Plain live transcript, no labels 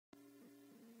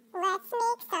let's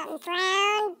make some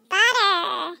brown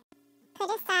butter. Put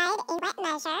aside a wet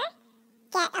measure,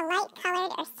 get a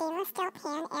light-colored or stainless steel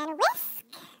pan, and whisk.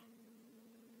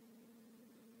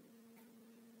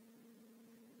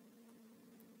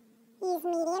 Use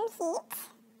medium heat.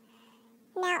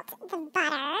 Melt the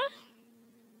butter.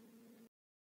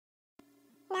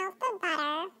 Melt the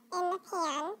butter in the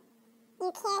pan.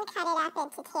 You can cut it up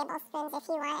into tablespoons if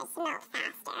you want it to melt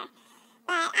faster.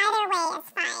 But either way is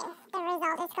fine. The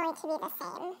result is going to be the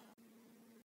same.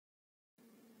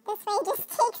 This way just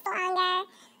takes longer.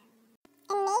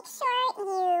 And make sure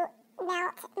you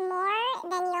melt more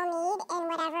than you'll need in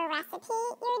whatever recipe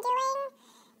you're doing,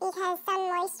 because some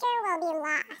moisture will be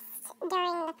lost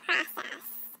during the process.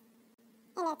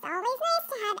 And it's always nice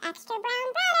to have extra brown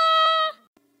butter.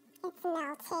 It's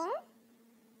melting.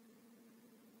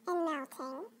 And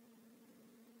melting.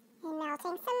 And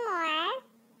melting some more.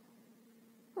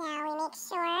 Now we make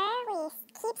sure we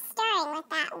keep stirring with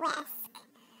that whisk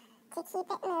to keep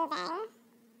it moving.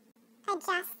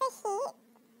 Adjust the heat.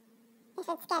 If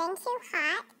it's getting too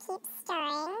hot, keep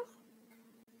stirring.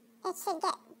 It should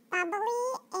get bubbly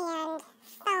and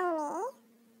foamy.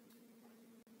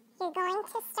 You're going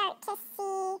to start to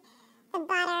see the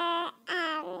butter,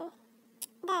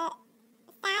 the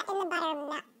fat in the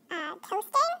butter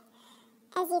toasting,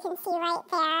 as you can see right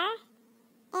there.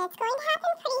 And it's going to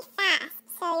happen pretty fast,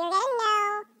 so you're going to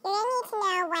need to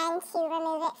know when to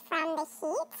remove it from the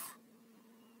heat.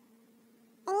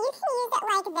 And you can use it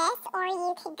like this, or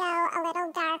you could go a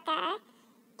little darker.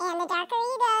 And the darker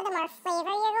you go, the more flavor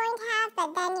you're going to have, but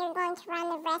then you're going to run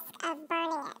the risk of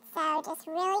burning it. So just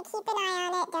really keep an eye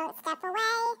on it, don't step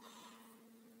away.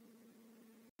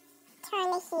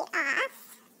 Turn the heat off.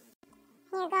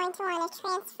 You're going to want to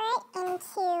transfer it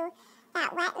into that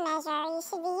wet measure. You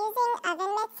should be using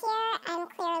oven mitts here. I'm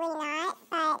clearly not,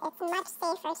 but it's much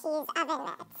safer to use oven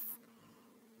mitts.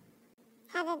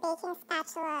 Have a baking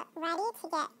spatula ready to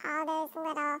get all those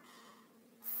little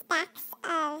specks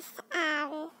of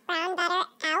brown butter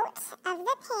out of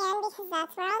the pan, because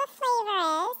that's where all the flavor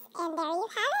is. And there you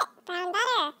have it, brown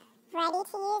butter, ready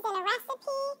to use in a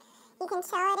recipe. You can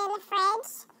chill it in the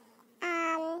fridge.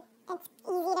 It's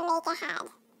easy to make ahead.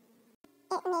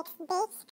 It makes baked